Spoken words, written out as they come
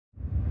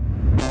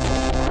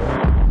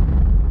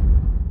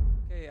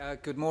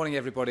Good morning,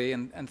 everybody,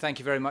 and thank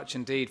you very much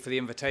indeed for the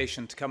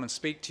invitation to come and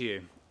speak to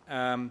you.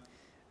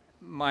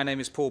 My name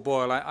is Paul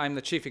Boyle. I'm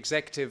the Chief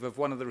Executive of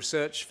one of the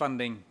research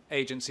funding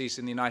agencies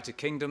in the United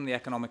Kingdom, the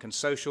Economic and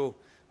Social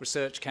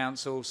Research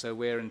Council, so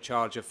we're in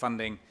charge of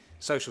funding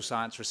social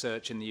science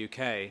research in the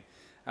UK.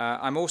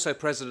 I'm also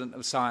President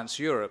of Science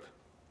Europe,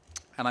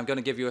 and I'm going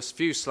to give you a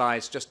few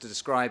slides just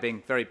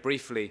describing very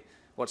briefly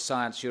what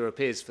Science Europe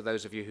is for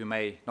those of you who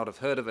may not have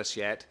heard of us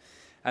yet.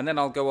 And then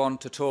I'll go on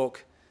to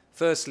talk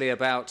firstly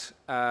about,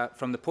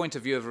 from the point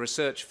of view of a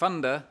research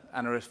funder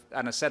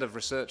and a set of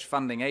research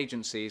funding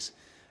agencies,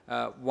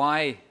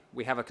 why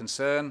we have a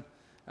concern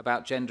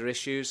about gender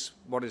issues,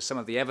 what is some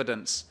of the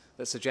evidence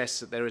that suggests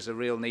that there is a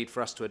real need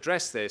for us to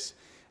address this,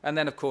 and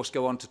then of course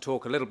go on to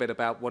talk a little bit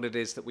about what it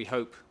is that we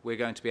hope we're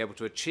going to be able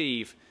to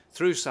achieve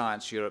through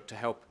Science Europe to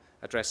help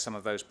address some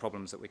of those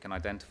problems that we can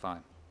identify.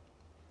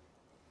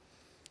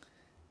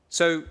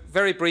 So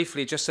very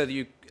briefly, just so that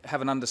you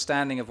have an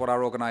understanding of what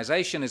our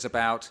organization is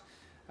about,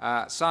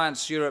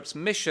 Science Europe's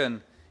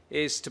mission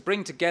is to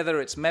bring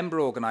together its member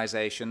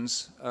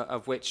organizations,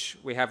 of which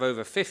we have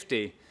over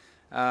 50,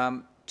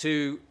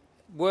 to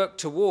work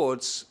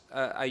towards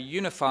a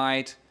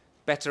unified,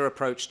 better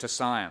approach to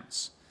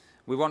science.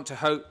 We want to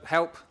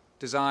help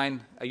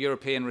design a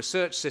European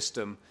research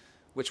system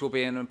which will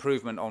be an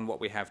improvement on what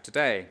we have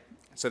today.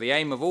 So the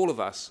aim of all of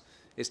us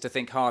is to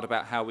think hard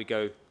about how we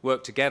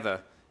work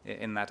together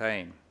in that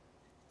aim.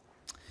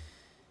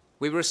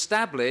 We were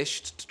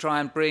established to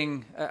try and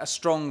bring a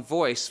strong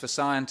voice for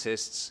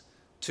scientists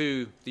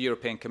to the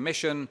European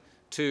Commission,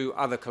 to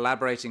other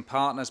collaborating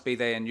partners, be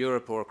they in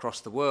Europe or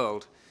across the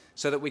world,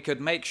 so that we could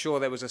make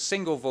sure there was a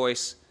single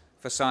voice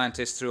for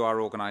scientists through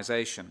our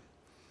organization.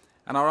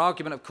 And our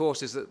argument, of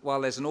course, is that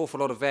while there's an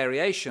awful lot of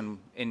variation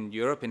in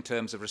Europe in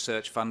terms of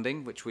research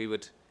funding, which we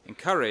would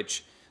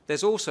encourage,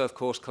 there's also, of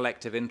course,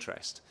 collective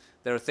interest.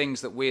 There are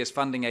things that we as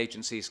funding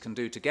agencies can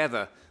do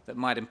together that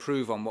might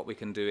improve on what we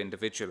can do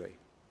individually.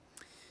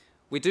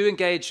 We do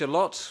engage a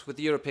lot with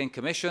the European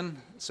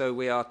Commission, so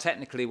we are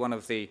technically one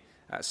of the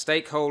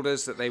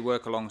stakeholders that they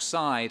work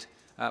alongside,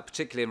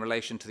 particularly in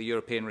relation to the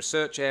European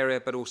research area,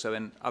 but also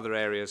in other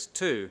areas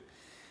too.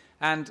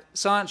 And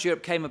Science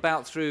Europe came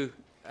about through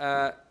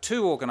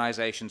two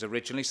organizations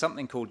originally,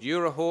 something called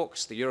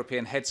Eurohawks, the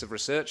European Heads of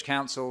Research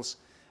Councils,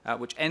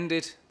 which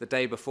ended the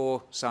day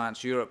before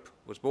Science Europe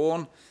was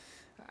born,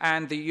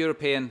 and the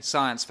European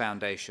Science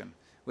Foundation,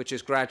 which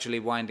is gradually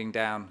winding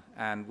down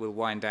and will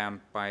wind down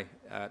by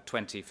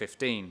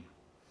 2015.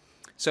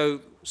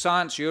 So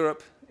Science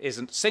Europe is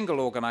a single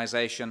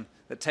organization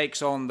that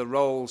takes on the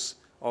roles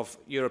of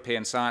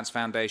European Science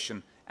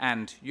Foundation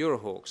and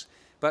Eurohawks.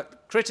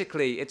 But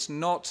critically, it's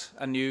not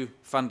a new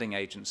funding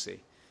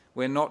agency.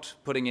 We're not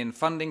putting in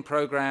funding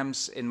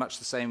programs in much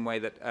the same way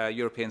that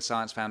European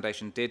Science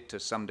Foundation did, to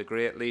some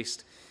degree at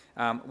least.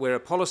 We're a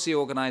policy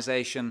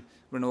organization.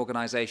 We're an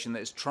organization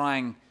that is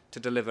trying to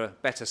deliver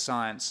better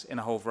science in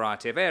a whole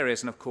variety of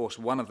areas, and of course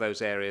one of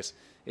those areas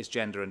is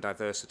gender and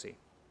diversity.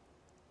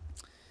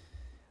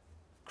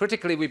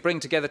 Critically, we bring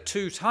together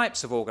two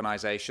types of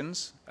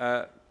organizations.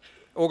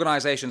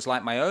 Organizations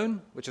like my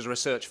own, which is a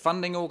research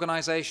funding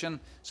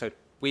organization, so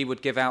we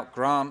would give out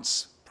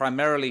grants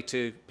primarily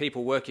to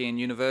people working in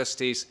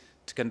universities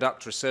to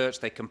conduct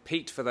research. They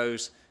compete for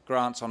those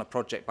grants on a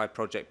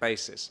project-by-project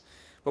basis.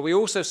 But we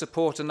also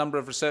support a number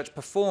of research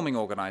performing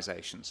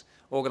organizations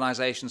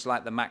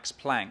like the Max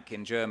Planck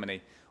in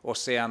Germany or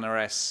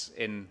CNRS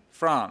in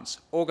France,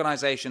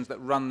 organizations that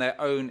run their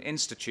own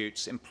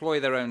institutes, employ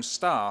their own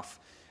staff,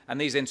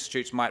 and these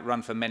institutes might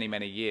run for many,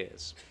 many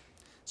years.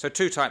 So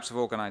two types of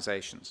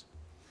organizations.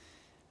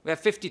 We have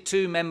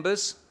 52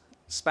 members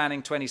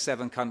spanning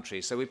 27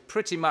 countries, so we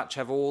pretty much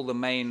have all the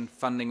main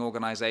funding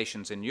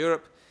organizations in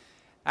Europe,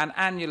 and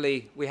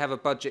annually we have a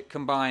budget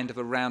combined of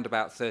around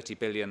about 30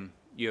 billion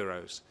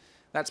euros.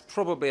 That's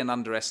probably an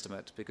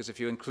underestimate, because if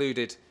you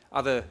included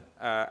other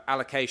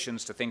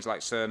allocations to things like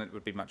CERN, it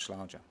would be much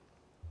larger.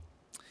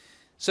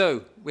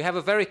 So we have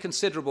a very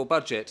considerable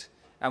budget,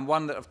 and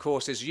one that of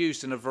course is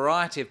used in a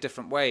variety of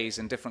different ways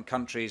in different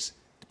countries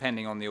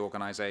depending on the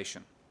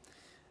organization.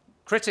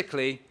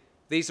 Critically,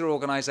 these are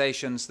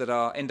organizations that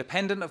are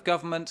independent of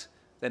government,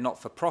 they're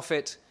not for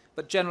profit,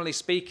 but generally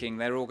speaking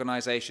they're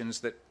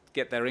organizations that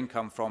get their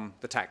income from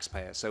the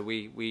taxpayer. So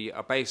we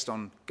are based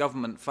on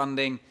government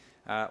funding,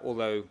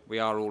 although we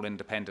are all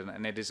independent,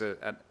 and it is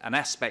an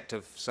aspect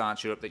of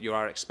Science Europe that you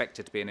are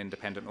expected to be an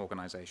independent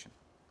organization.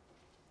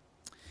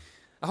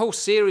 A whole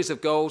series of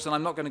goals, and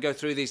I'm not going to go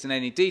through these in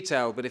any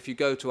detail, but if you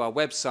go to our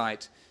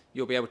website,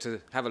 you'll be able to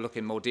have a look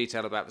in more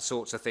detail about the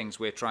sorts of things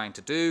we're trying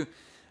to do.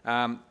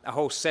 A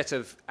whole set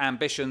of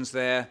ambitions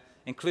there,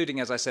 including,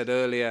 as I said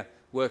earlier,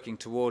 working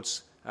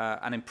towards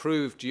an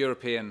improved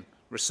European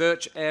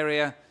research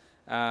area,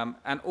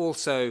 and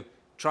also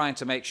trying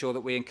to make sure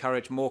that we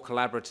encourage more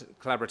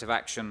collaborative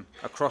action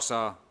across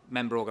our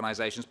member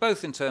organizations,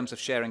 both in terms of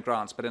sharing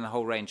grants, but in a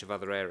whole range of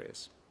other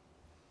areas.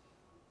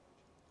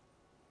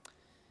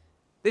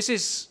 This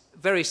is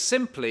very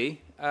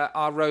simply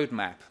our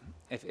roadmap.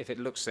 if it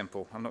looks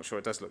simple. I'm not sure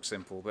it does look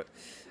simple, but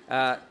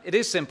it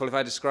is simple if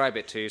I describe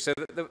it to you. So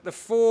the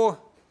four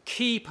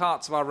key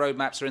parts of our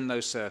roadmaps are in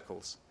those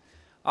circles.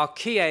 Our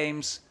key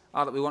aims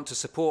are that we want to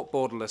support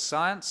borderless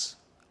science.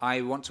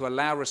 I want to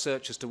allow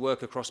researchers to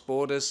work across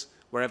borders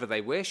wherever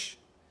they wish,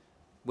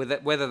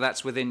 whether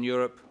that's within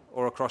Europe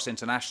or across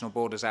international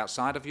borders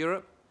outside of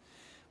Europe.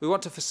 We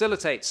want to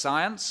facilitate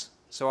science,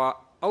 so our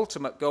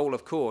ultimate goal,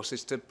 of course,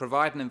 is to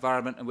provide an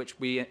environment in which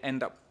we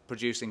end up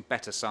producing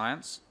better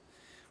science.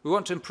 We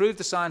want to improve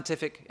the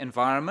scientific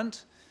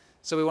environment,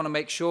 so we want to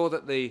make sure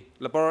that the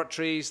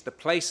laboratories, the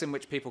place in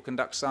which people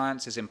conduct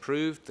science is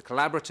improved, the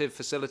collaborative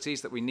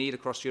facilities that we need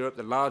across Europe,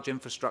 the large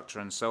infrastructure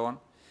and so on.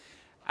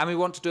 And we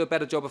want to do a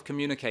better job of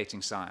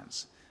communicating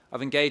science,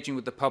 of engaging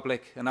with the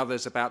public and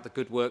others about the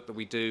good work that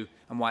we do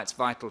and why it's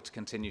vital to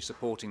continue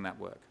supporting that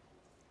work.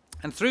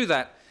 And through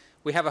that,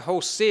 we have a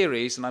whole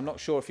series, and I'm not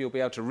sure if you'll be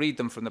able to read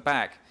them from the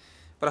back,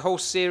 but a whole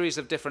series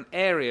of different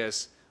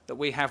areas that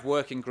we have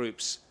working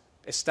groups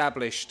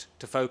established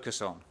to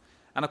focus on.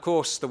 And of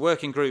course, the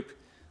working group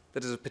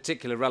that is of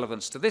particular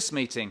relevance to this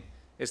meeting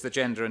is the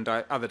Gender and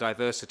Other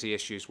Diversity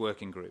Issues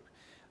Working Group.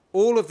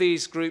 All of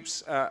these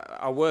groups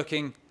are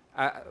working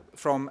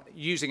from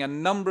using a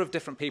number of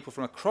different people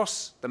from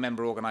across the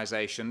member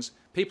organizations,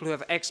 people who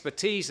have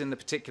expertise in the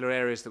particular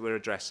areas that we're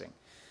addressing.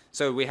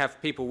 So we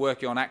have people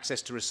working on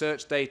access to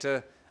research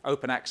data,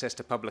 open access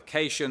to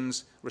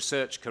publications,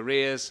 research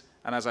careers,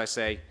 and as I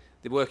say,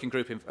 the working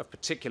group of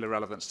particular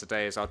relevance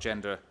today is our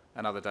Gender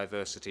and Other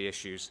Diversity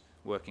Issues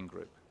Working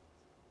Group.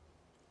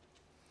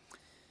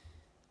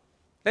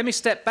 Let me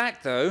step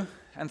back, though,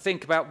 and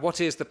think about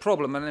what is the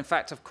problem. And in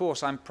fact, of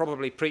course, I'm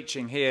probably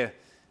preaching here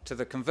to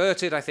the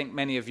converted. I think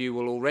many of you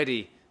will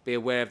already be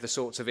aware of the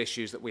sorts of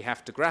issues that we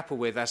have to grapple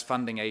with as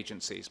funding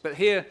agencies. But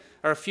here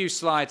are a few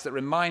slides that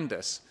remind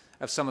us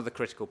of some of the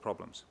critical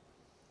problems.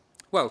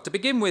 Well, to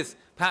begin with,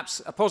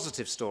 perhaps a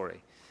positive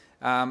story.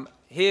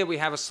 Here we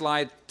have a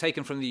slide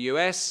taken from the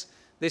US.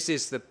 This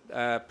is the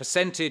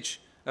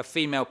percentage of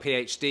female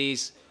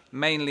PhDs,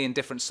 mainly in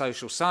different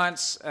social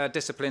science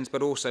disciplines,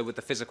 but also with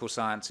the physical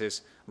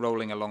sciences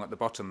rolling along at the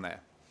bottom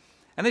there.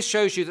 And this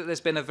shows you that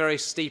there's been a very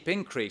steep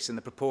increase in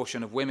the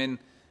proportion of women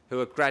who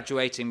are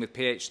graduating with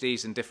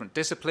PhDs in different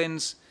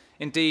disciplines.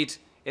 Indeed,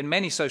 in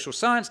many social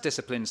science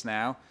disciplines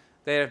now,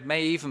 there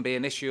may even be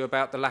an issue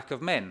about the lack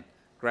of men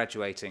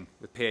graduating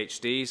with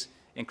PhDs.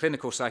 In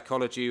clinical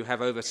psychology, you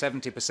have over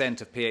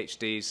 70% of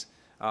PhDs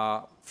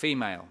are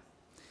female.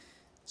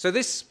 So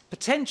this,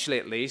 potentially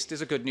at least,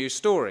 is a good news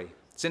story.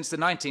 Since the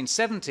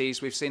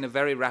 1970s, we've seen a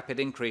very rapid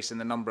increase in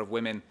the number of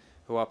women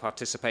who are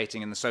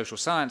participating in the social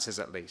sciences,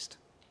 at least.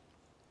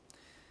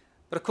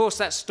 But of course,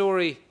 that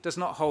story does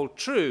not hold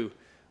true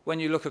when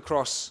you look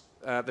across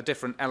the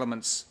different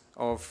elements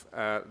of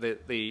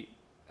the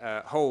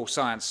whole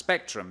science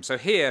spectrum. So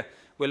here,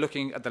 we're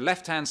looking at the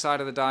left-hand side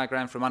of the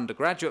diagram from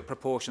undergraduate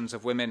proportions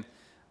of women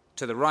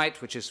to the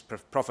right, which is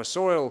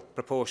professorial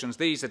proportions.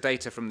 These are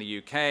data from the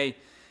UK.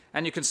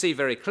 And you can see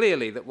very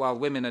clearly that while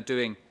women are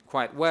doing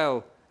quite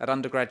well at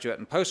undergraduate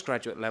and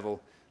postgraduate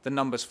level, the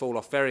numbers fall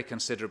off very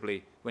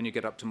considerably when you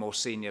get up to more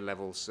senior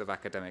levels of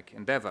academic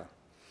endeavour.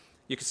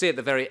 You can see at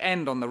the very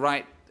end on the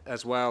right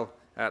as well,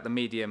 the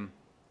median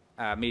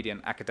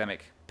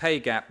academic pay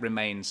gap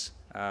remains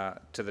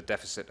to the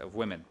deficit of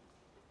women.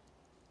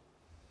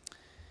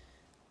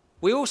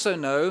 We also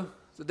know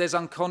that there's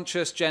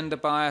unconscious gender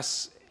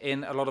bias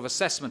in a lot of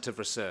assessment of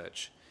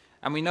research,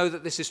 and we know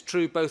that this is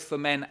true both for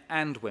men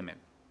and women.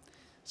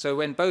 So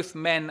when both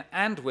men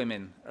and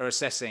women are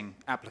assessing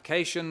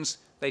applications,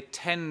 they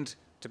tend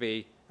to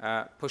be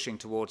pushing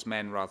towards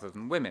men rather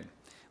than women.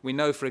 We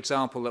know, for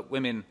example, that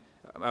women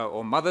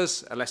or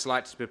mothers are less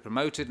likely to be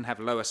promoted and have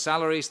lower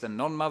salaries than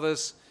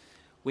non-mothers.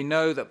 We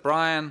know that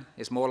Brian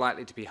is more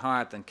likely to be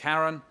hired than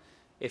Karen.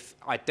 If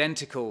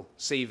identical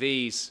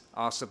CVs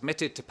are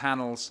submitted to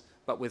panels,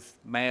 but with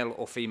male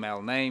or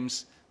female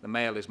names, the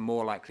male is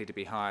more likely to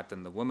be hired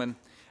than the woman.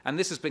 And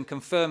this has been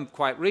confirmed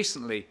quite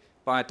recently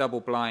by a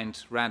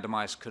double-blind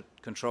randomized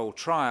controlled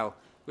trial,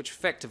 which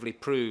effectively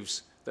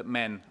proves that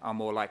men are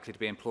more likely to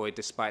be employed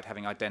despite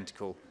having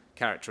identical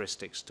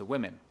characteristics to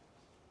women.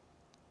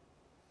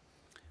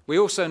 We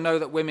also know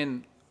that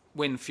women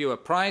win fewer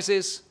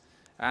prizes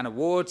and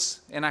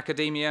awards in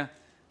academia.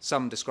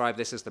 Some describe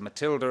this as the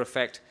Matilda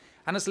effect,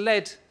 and has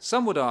led,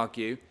 some would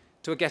argue,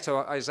 to a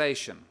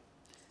ghettoization.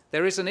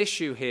 There is an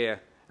issue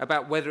here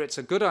about whether it's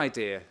a good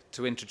idea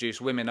to introduce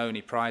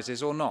women-only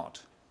prizes or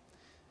not.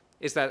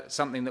 Is that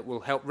something that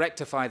will help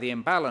rectify the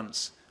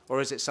imbalance, or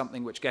is it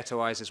something which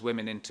ghettoizes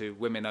women into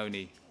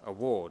women-only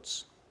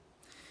awards?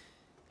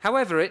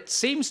 However, it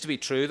seems to be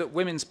true that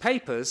women's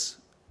papers,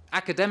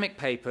 academic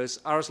papers,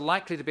 are as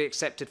likely to be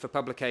accepted for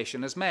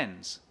publication as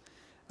men's.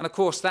 And of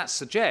course, that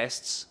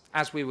suggests,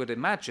 as we would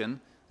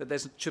imagine, that there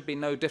should be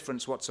no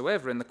difference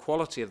whatsoever in the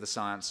quality of the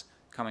science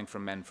coming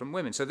from men from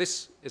women. So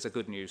this is a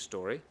good news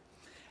story.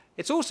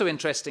 It's also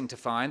interesting to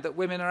find that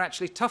women are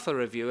actually tougher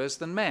reviewers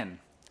than men.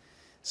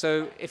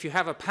 So if you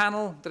have a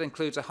panel that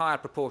includes a higher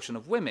proportion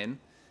of women,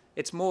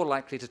 it's more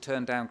likely to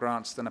turn down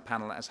grants than a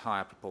panel that has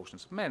higher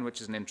proportions of men,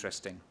 which is an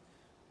interesting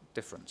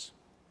difference.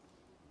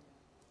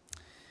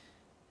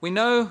 We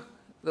know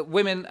that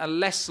women are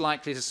less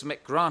likely to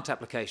submit grant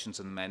applications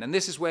than men, and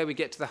this is where we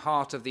get to the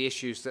heart of the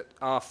issues that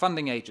our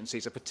funding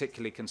agencies are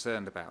particularly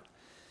concerned about.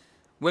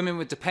 Women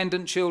with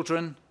dependent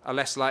children are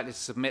less likely to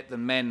submit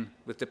than men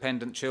with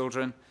dependent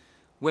children.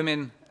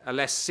 Women are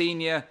less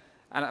senior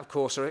and, of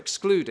course, are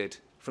excluded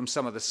from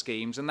some of the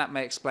schemes, and that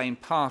may explain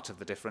part of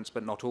the difference,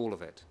 but not all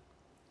of it.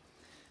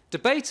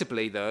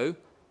 Debatably, though,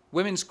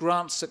 women's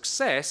grant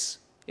success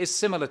is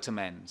similar to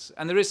men's,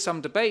 and there is some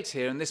debate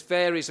here, and this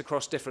varies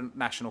across different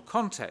national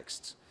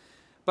contexts.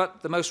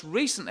 But the most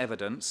recent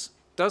evidence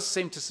does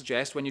seem to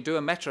suggest, when you do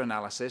a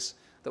meta-analysis,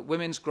 that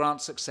women's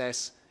grant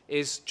success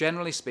is,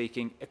 generally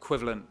speaking,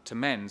 equivalent to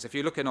men's. If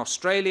you look in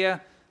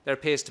Australia, there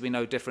appears to be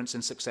no difference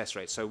in success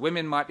rates. So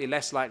women might be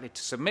less likely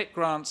to submit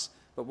grants,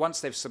 but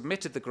once they've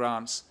submitted the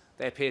grants,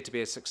 they appear to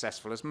be as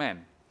successful as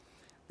men.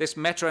 This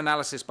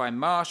meta-analysis by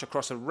Marsh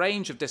across a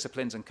range of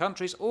disciplines and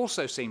countries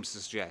also seems to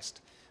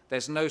suggest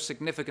there's no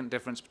significant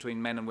difference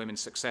between men and women's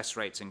success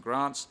rates in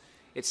grants.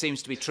 It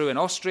seems to be true in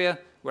Austria,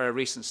 where a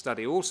recent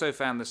study also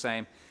found the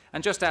same.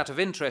 And just out of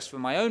interest for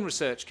my own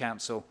research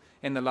council,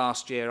 in the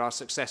last year, our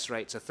success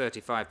rates are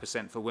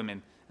 35% for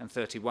women and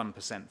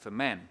 31% for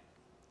men.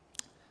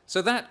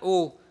 So that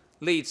all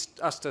leads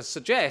us to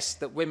suggest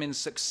that women's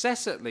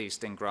success, at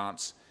least in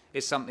grants,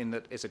 is something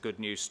that is a good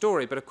news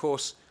story. But of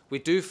course, we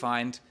do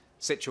find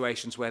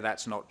situations where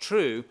that's not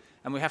true,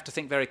 and we have to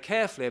think very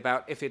carefully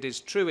about if it is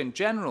true in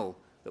general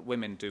that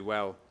women do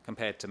well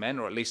compared to men,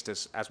 or at least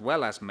as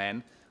well as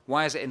men,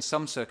 why is it in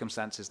some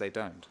circumstances they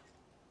don't?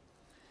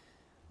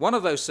 One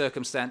of those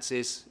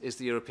circumstances is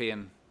the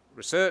European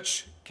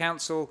Research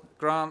Council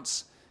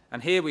grants,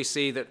 and here we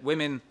see that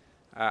women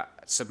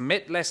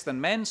submit less than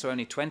men, so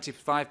only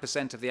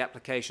 25% of the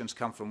applications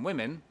come from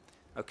women.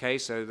 Okay,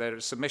 so there are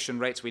submission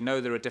rates. We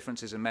know there are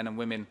differences in men and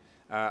women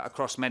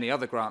across many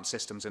other grant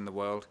systems in the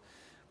world.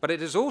 But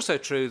it is also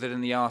true that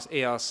in the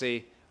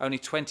ERC, only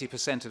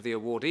 20% of the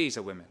awardees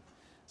are women.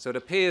 So it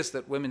appears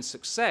that women's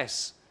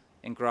success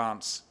in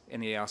grants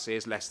in the ERC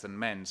is less than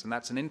men's, and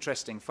that's an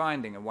interesting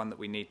finding and one that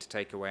we need to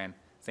take away and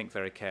think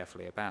very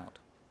carefully about.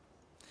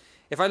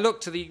 If I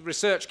look to the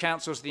research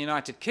councils of the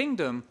United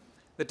Kingdom,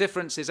 the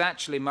difference is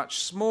actually much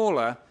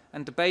smaller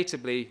and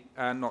debatably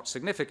not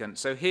significant.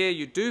 So here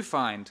you do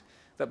find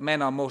that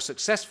men are more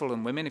successful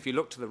than women. If you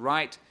look to the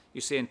right, you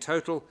see in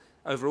total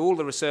over all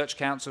the research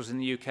councils in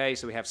the UK,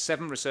 so we have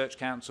 7 research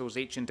councils,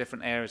 each in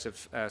different areas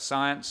of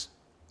science.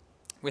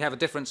 We have a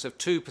difference of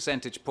 2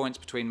 percentage points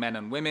between men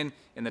and women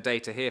in the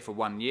data here for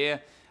 1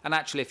 year. And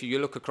actually, if you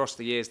look across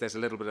the years, there's a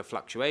little bit of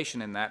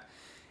fluctuation in that.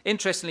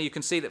 Interestingly, you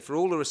can see that for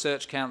all the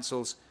research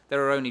councils,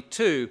 there are only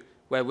 2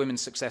 where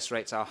women's success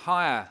rates are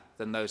higher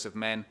than those of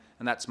men,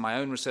 and that's my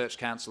own research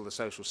council, the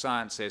social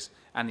sciences,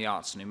 and the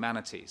arts and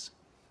humanities.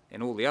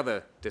 In all the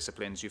other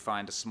disciplines, you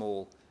find a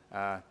small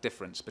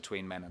difference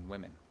between men and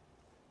women.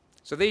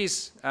 So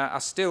these are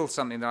still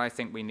something that I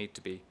think we need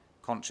to be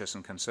conscious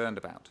and concerned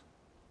about.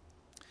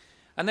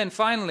 And then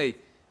finally,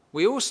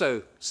 we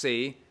also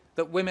see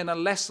that women are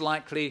less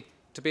likely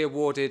to be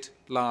awarded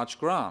large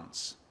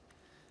grants.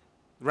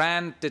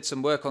 Rand did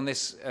some work on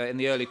this in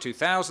the early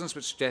 2000s,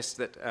 which suggests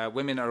that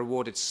women are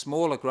awarded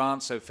smaller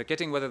grants, so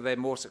forgetting whether they're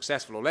more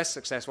successful or less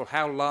successful,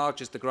 how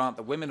large is the grant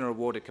that women are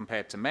awarded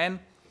compared to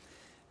men?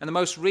 And the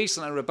most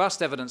recent and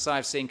robust evidence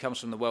I've seen comes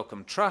from the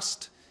Wellcome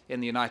Trust in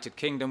the United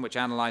Kingdom, which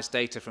analysed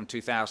data from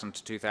 2000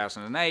 to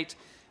 2008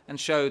 and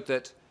showed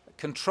that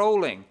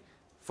controlling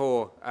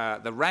for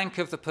the rank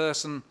of the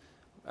person,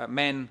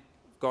 men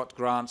got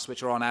grants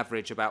which are on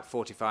average about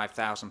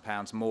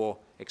 £45,000 more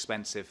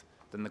expensive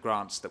than the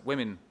grants that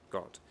women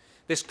got.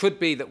 This could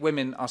be that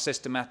women are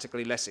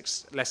systematically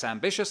less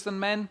ambitious than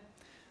men,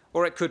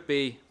 or it could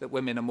be that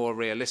women are more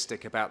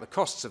realistic about the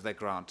costs of their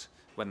grant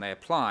when they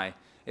apply.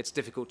 It's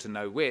difficult to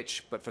know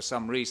which, but for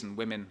some reason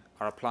women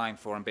are applying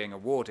for and being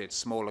awarded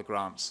smaller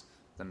grants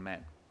than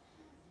men.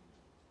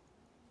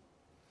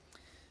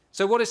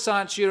 So what is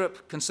Science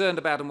Europe concerned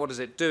about and what is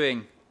it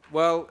doing?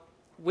 Well,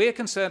 we're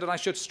concerned, and I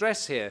should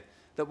stress here,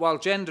 that while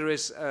gender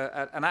is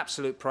an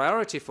absolute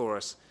priority for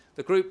us,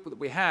 the group that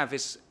we have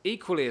is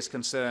equally as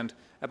concerned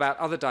about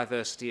other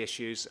diversity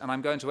issues, and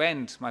I'm going to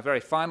end my very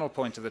final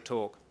point of the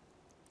talk,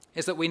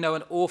 is that we know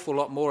an awful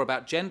lot more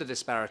about gender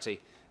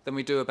disparity than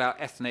we do about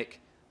ethnic,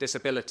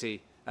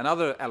 disability, and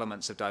other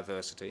elements of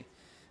diversity.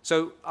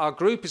 So our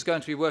group is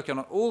going to be working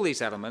on all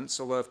these elements,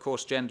 although of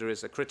course gender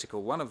is a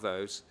critical one of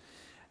those.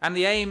 And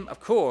the aim,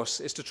 of course,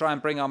 is to try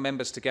and bring our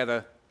members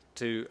together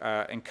to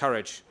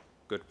encourage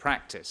good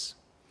practice.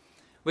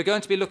 We're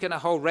going to be looking at a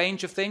whole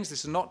range of things.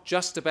 This is not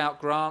just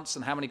about grants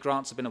and how many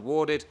grants have been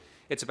awarded.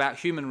 It's about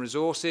human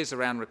resources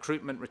around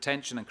recruitment,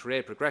 retention, and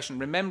career progression,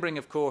 remembering,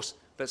 of course,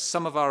 that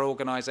some of our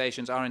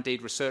organisations are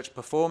indeed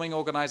research-performing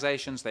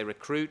organisations. They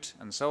recruit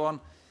and so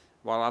on,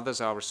 while others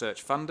are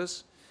research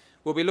funders.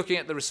 We'll be looking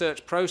at the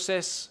research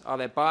process. Are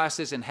there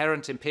biases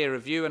inherent in peer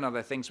review, and are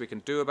there things we can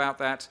do about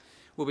that?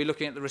 We'll be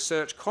looking at the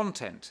research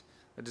content.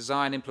 the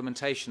design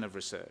implementation of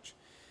research.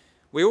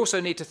 We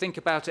also need to think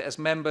about it as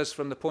members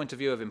from the point of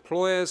view of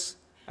employers,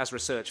 as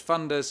research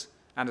funders,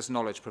 and as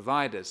knowledge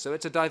providers. So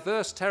it's a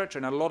diverse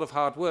territory, and a lot of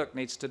hard work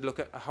needs to look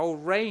at a whole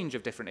range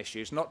of different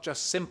issues, not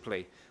just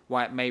simply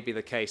why it may be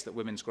the case that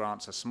women's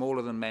grants are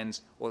smaller than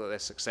men's, or that their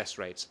success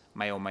rates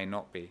may or may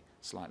not be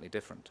slightly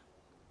different.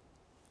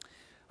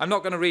 I'm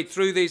not going to read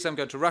through these, I'm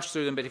going to rush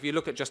through them, but if you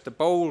look at just the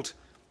bold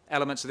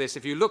elements of this,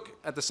 if you look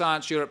at the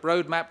Science Europe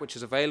roadmap, which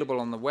is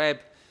available on the web,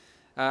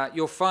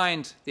 you'll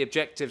find the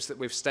objectives that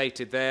we've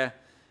stated there.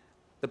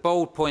 The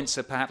bold points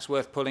are perhaps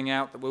worth pulling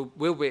out, that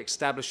we'll be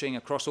establishing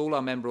across all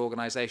our member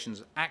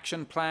organisations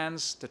action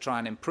plans to try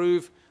and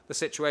improve the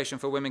situation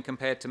for women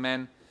compared to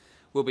men.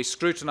 We'll be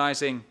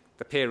scrutinising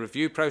the peer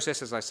review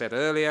process, as I said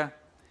earlier.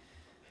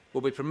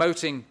 We'll be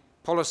promoting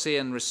policy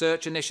and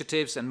research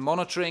initiatives and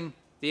monitoring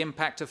the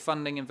impact of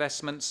funding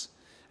investments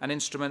and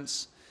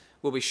instruments.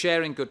 We'll be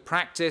sharing good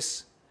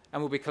practice,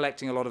 and we'll be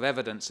collecting a lot of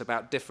evidence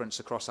about difference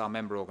across our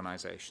member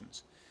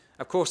organisations.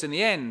 Of course, in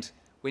the end,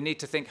 we need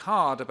to think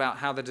hard about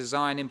how the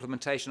design,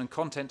 implementation and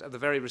content of the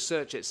very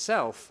research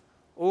itself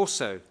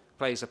also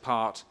plays a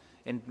part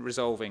in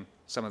resolving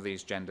some of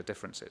these gender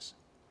differences.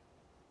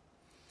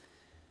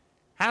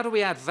 How do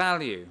we add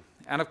value?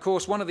 And of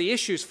course, one of the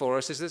issues for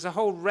us is there's a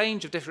whole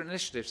range of different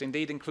initiatives,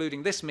 indeed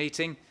including this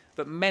meeting,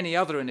 but many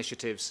other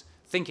initiatives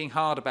thinking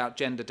hard about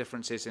gender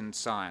differences in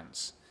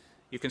science.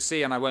 You can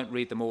see, and I won't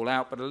read them all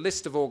out, but a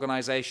list of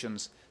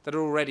organisations that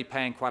are already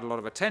paying quite a lot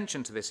of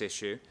attention to this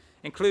issue,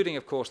 including,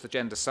 of course, the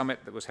Gender Summit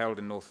that was held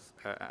in North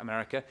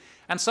America,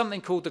 and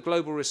something called the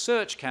Global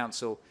Research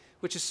Council,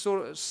 which is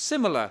sort of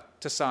similar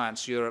to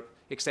Science Europe,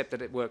 except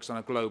that it works on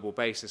a global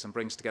basis and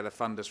brings together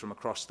funders from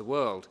across the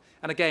world.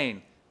 And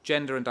again,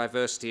 gender and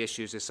diversity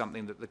issues is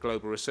something that the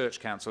Global Research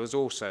Council has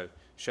also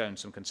shown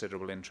some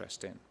considerable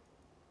interest in.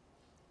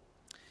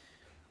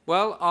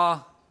 Well,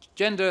 our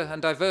Gender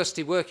and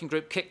Diversity Working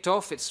Group kicked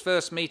off its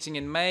first meeting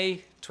in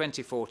May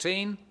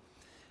 2014.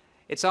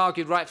 It's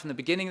argued right from the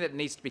beginning that it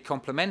needs to be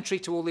complementary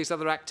to all these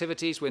other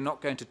activities. We're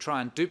not going to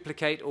try and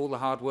duplicate all the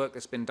hard work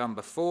that's been done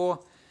before.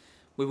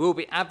 We will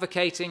be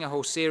advocating a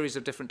whole series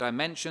of different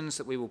dimensions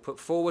that we will put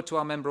forward to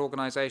our member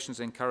organisations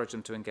and encourage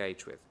them to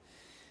engage with.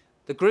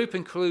 The group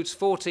includes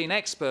 14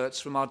 experts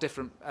from our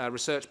different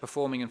research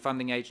performing and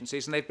funding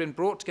agencies, and they've been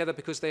brought together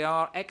because they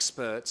are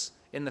experts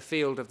in the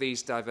field of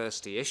these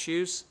diversity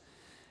issues.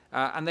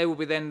 And they will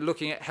be then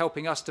looking at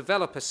helping us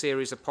develop a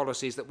series of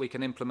policies that we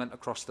can implement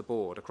across the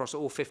board, across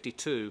all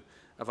 52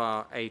 of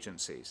our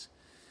agencies.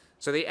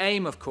 So the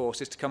aim, of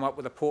course, is to come up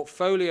with a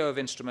portfolio of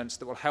instruments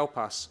that will help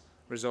us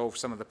resolve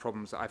some of the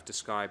problems that I've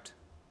described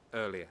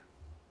earlier.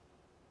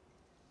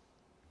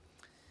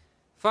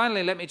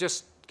 Finally, let me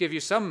just give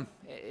you some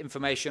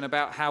information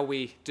about how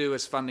we do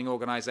as funding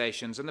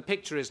organisations, and the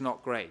picture is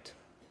not great.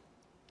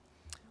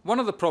 One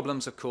of the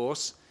problems, of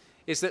course,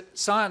 is that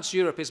Science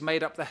Europe is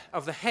made up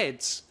of the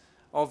heads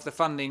of the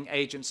funding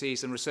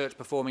agencies and research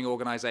performing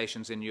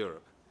organisations in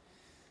Europe.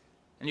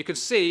 And you can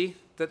see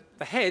that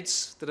the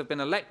heads that have been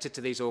elected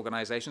to these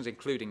organisations,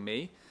 including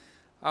me,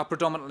 are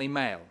predominantly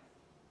male.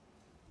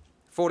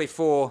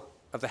 44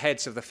 of the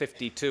heads of the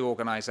 52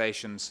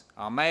 organisations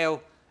are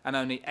male, and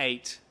only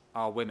 8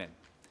 are women.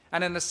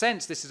 And in a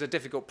sense, this is a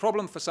difficult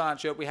problem for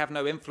Science Europe. We have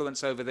no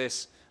influence over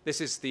this.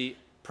 This is the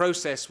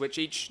process which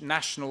each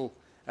national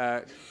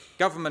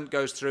government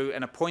goes through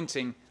in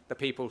appointing the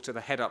people to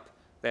the head up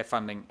their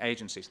funding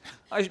agencies.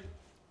 I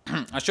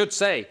should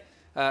say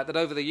that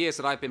over the years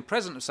that I've been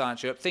president of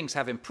Science Europe, things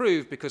have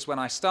improved, because when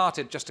I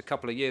started just a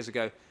couple of years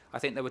ago, I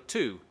think there were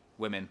 2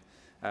 women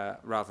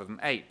rather than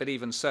 8, but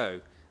even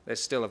so,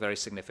 there's still a very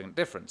significant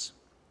difference.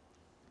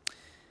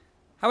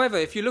 However,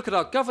 if you look at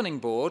our governing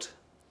board,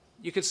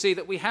 you can see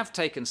that we have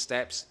taken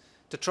steps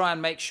to try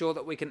and make sure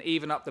that we can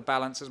even up the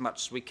balance as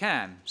much as we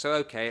can. So,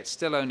 okay, it's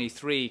still only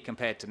 3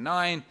 compared to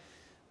 9,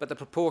 but the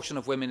proportion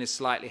of women is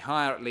slightly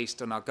higher, at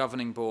least on our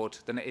governing board,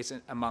 than it is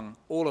among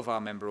all of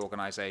our member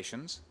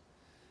organisations.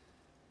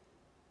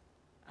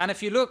 And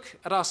if you look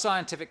at our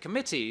scientific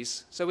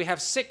committees, so we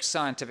have 6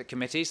 scientific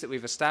committees that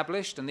we've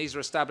established, and these are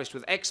established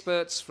with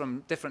experts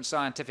from different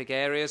scientific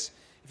areas.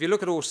 If you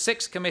look at all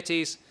 6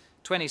 committees,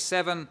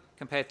 27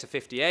 compared to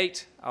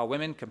 58 are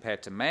women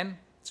compared to men,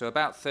 so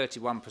about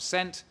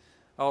 31%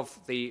 of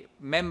the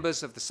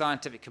members of the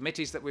scientific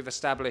committees that we've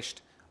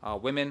established are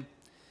women.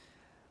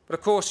 But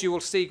of course, you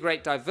will see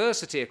great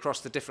diversity across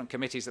the different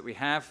committees that we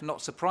have,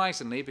 not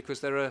surprisingly, because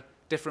there are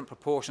different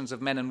proportions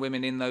of men and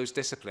women in those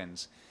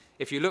disciplines.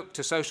 If you look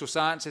to social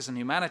sciences and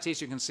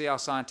humanities, you can see our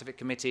scientific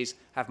committees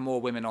have more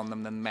women on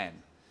them than men.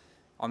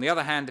 On the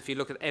other hand, if you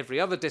look at every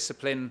other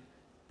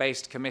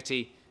discipline-based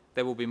committee,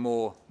 there will be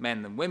more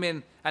men than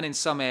women, and in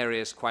some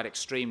areas, quite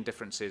extreme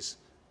differences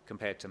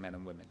compared to men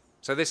and women.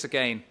 So this,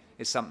 again,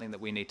 is something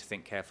that we need to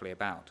think carefully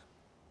about.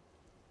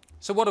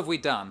 So what have we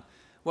done?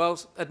 Well,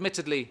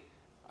 admittedly,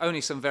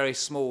 only some very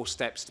small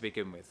steps to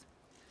begin with.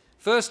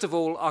 First of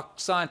all, our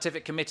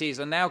scientific committees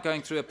are now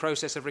going through a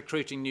process of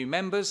recruiting new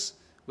members.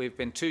 We've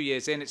been 2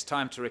 years in, it's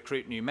time to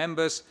recruit new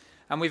members,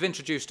 and we've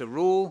introduced a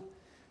rule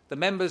The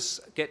members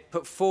get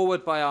put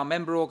forward by our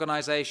member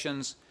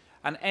organisations,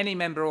 and any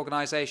member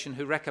organisation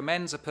who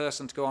recommends a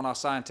person to go on our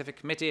scientific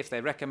committee, if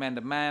they recommend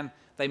a man,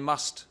 they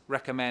must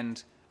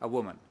recommend a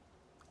woman,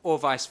 or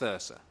vice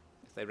versa.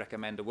 If they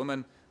recommend a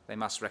woman, they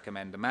must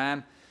recommend a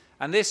man.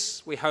 And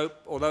this, we hope,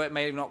 although it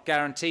may not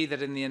guarantee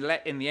that in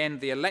the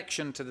end the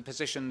election to the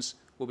positions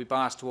will be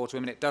biased towards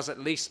women, it does at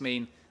least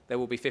mean there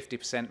will be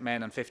 50%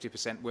 men and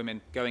 50%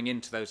 women going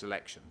into those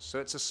elections. So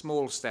it's a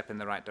small step in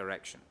the right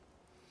direction.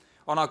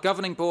 On our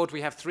governing board,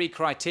 we have 3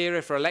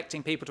 criteria for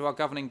electing people to our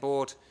governing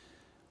board.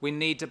 We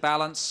need to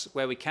balance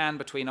where we can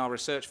between our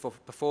research for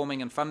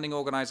performing and funding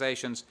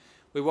organisations.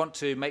 We want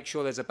to make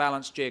sure there's a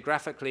balance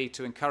geographically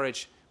to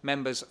encourage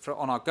members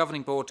on our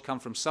governing board to come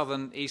from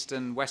Southern,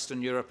 Eastern,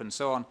 Western Europe and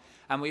so on.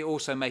 And we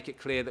also make it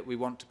clear that we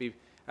want to be,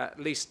 at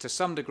least to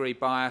some degree,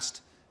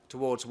 biased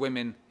towards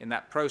women in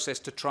that process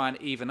to try and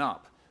even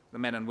up the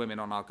men and women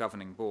on our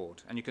governing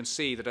board. And you can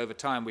see that over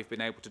time we've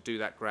been able to do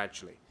that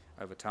gradually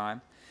over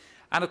time.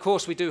 And of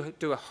course we do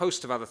a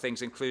host of other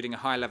things, including a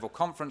high-level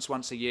conference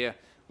once a year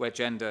where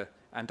gender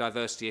and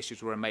diversity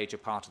issues were a major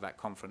part of that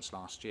conference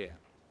last year.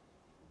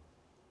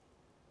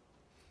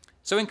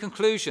 So in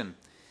conclusion,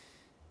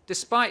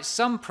 despite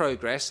some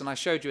progress, and I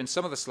showed you in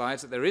some of the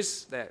slides that there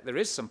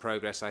is some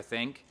progress, I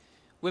think,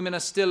 women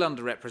are still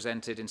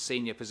underrepresented in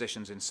senior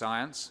positions in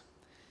science.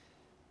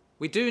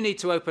 We do need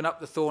to open up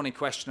the thorny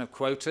question of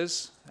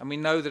quotas, and we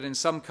know that in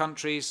some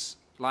countries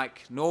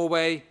like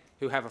Norway,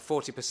 who have a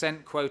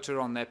 40% quota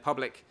on their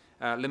public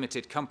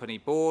limited company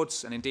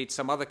boards, and indeed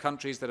some other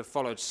countries that have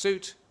followed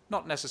suit,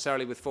 not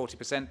necessarily with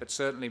 40%, but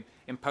certainly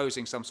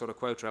imposing some sort of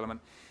quota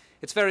element.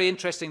 It's very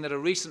interesting that a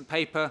recent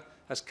paper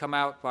has come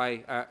out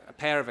by a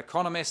pair of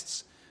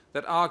economists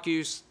that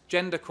argues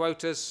gender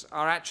quotas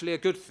are actually a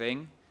good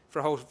thing for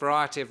a whole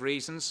variety of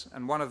reasons,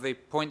 and one of the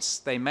points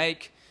they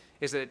make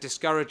is that it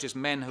discourages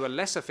men who are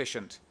less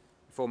efficient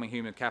in forming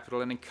human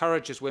capital and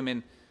encourages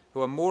women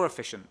who are more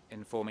efficient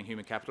in forming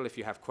human capital if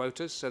you have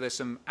quotas. So there's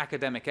some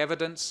academic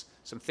evidence,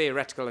 some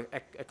theoretical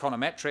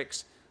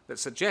econometrics that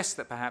suggest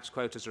that perhaps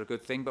quotas are a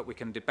good thing, but we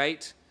can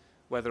debate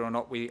whether or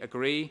not we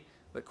agree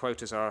that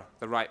quotas are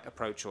the right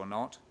approach or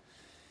not.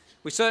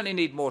 We certainly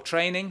need more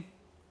training.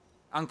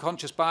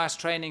 Unconscious bias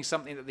training,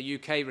 something that the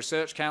UK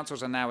research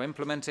councils are now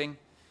implementing.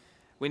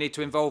 We need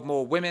to involve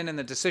more women in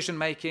the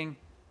decision-making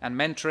and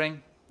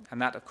mentoring,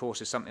 and that, of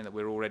course, is something that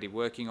we're already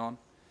working on.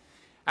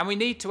 And we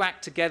need to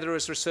act together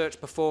as research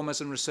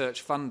performers and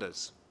research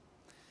funders.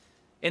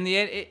 In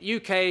the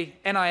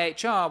UK,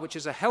 NIHR, which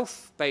is a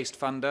health-based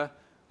funder,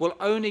 will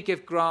only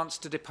give grants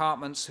to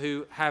departments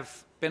who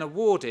have been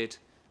awarded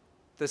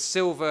the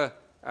Silver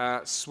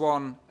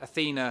Swan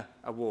Athena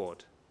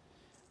Award.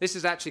 This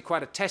is actually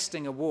quite a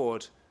testing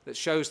award that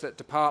shows that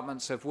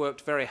departments have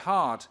worked very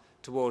hard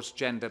towards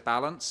gender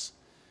balance.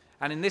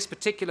 And in this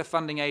particular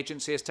funding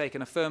agency has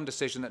taken a firm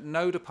decision that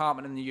no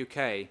department in the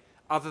UK,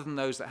 other than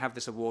those that have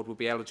this award, will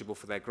be eligible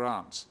for their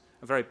grants.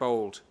 A very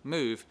bold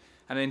move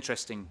and an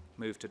interesting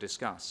move to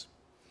discuss.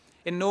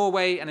 In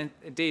Norway, and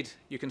indeed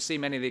you can see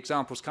many of the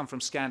examples come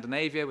from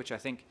Scandinavia, which I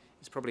think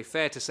is probably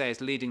fair to say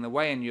is leading the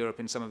way in Europe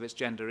in some of its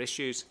gender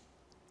issues.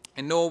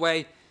 In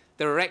Norway,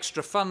 there are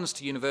extra funds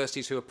to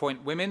universities who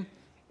appoint women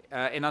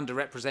in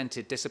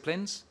underrepresented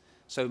disciplines.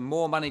 So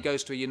more money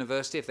goes to a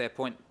university if they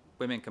appoint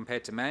women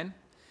compared to men.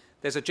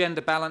 There's a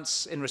gender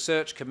balance in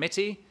research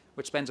committee,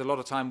 which spends a lot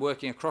of time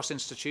working across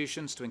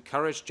institutions to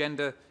encourage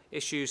gender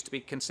issues to be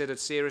considered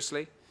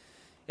seriously.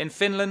 In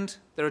Finland,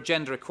 there are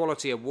gender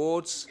equality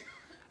awards,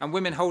 and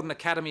women holding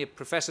Academy of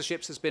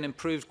Professorships has been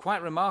improved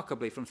quite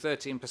remarkably from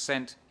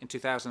 13% in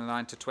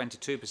 2009 to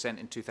 22%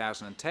 in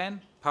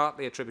 2010,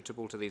 partly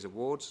attributable to these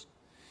awards.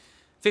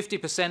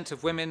 50%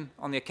 of women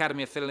on the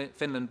Academy of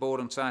Finland board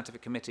and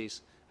scientific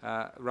committees,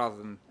 rather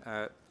than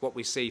what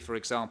we see, for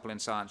example, in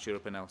Science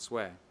Europe and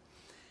elsewhere.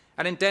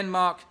 And in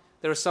Denmark,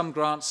 there are some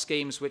grant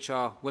schemes which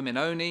are women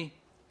only.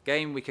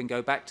 Again, we can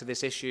go back to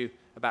this issue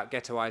about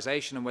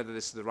ghettoization and whether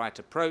this is the right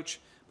approach,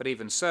 but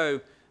even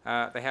so,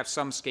 they have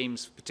some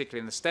schemes,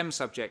 particularly in the STEM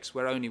subjects,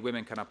 where only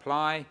women can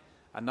apply,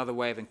 another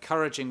way of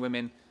encouraging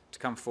women to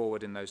come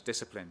forward in those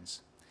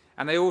disciplines.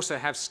 And they also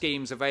have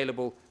schemes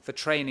available for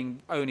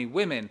training only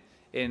women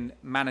in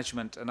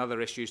management and other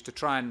issues to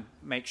try and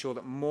make sure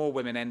that more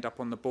women end up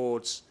on the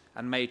boards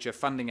and major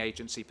funding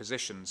agency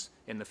positions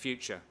in the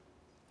future.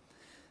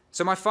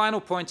 So my final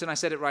point, and I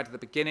said it right at the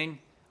beginning,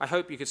 I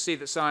hope you could see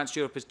that Science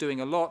Europe is doing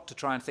a lot to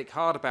try and think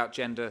hard about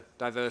gender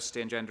diversity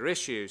and gender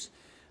issues.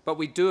 But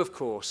we do, of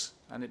course,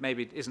 and it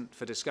maybe isn't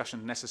for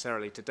discussion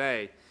necessarily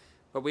today,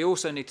 but we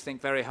also need to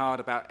think very hard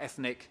about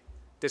ethnic,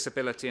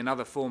 disability and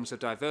other forms of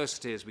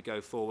diversity as we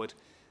go forward.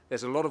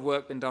 There's a lot of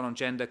work been done on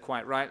gender,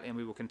 quite rightly, and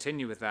we will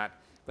continue with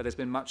that, but there's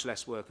been much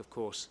less work, of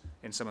course,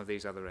 in some of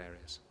these other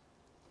areas.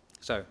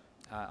 So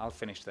I'll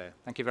finish there.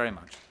 Thank you very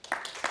much.